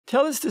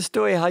Tell us the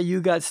story how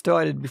you got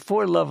started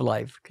before Love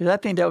Life, because I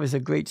think that was a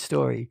great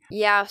story.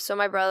 Yeah, so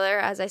my brother,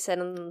 as I said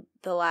in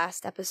the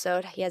last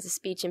episode, he has a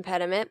speech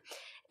impediment,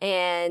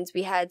 and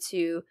we had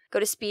to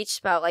go to speech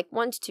about like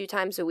 1 to 2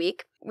 times a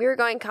week. We were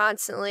going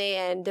constantly,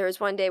 and there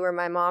was one day where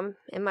my mom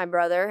and my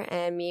brother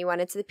and me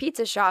went into the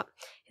pizza shop,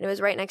 and it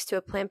was right next to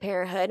a Planned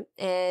Parenthood,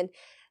 and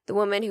the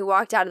woman who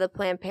walked out of the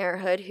Planned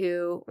Parenthood,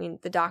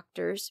 the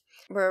doctors,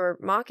 were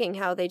mocking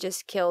how they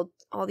just killed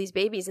all these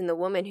babies and the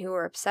women who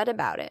were upset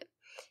about it.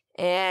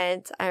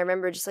 And I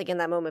remember just like in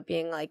that moment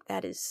being like,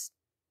 that is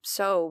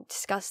so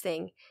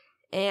disgusting.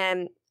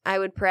 And I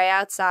would pray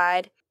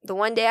outside. The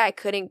one day I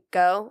couldn't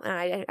go,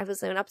 and I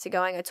was living up to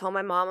going, I told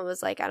my mom, I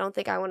was like, I don't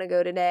think I want to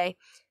go today.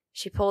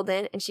 She pulled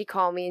in and she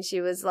called me and she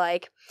was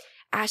like,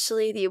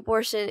 Ashley, the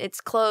abortion,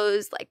 it's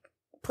closed. Like,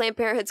 Planned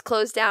Parenthood's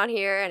closed down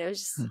here. And it was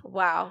just,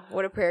 wow,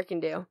 what a prayer can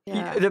do.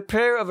 Yeah. The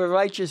prayer of a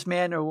righteous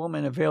man or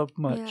woman availed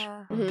much.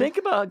 Yeah. Think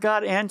about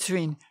God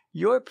answering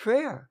your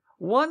prayer.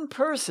 One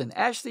person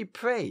actually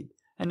prayed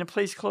and the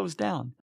place closed down.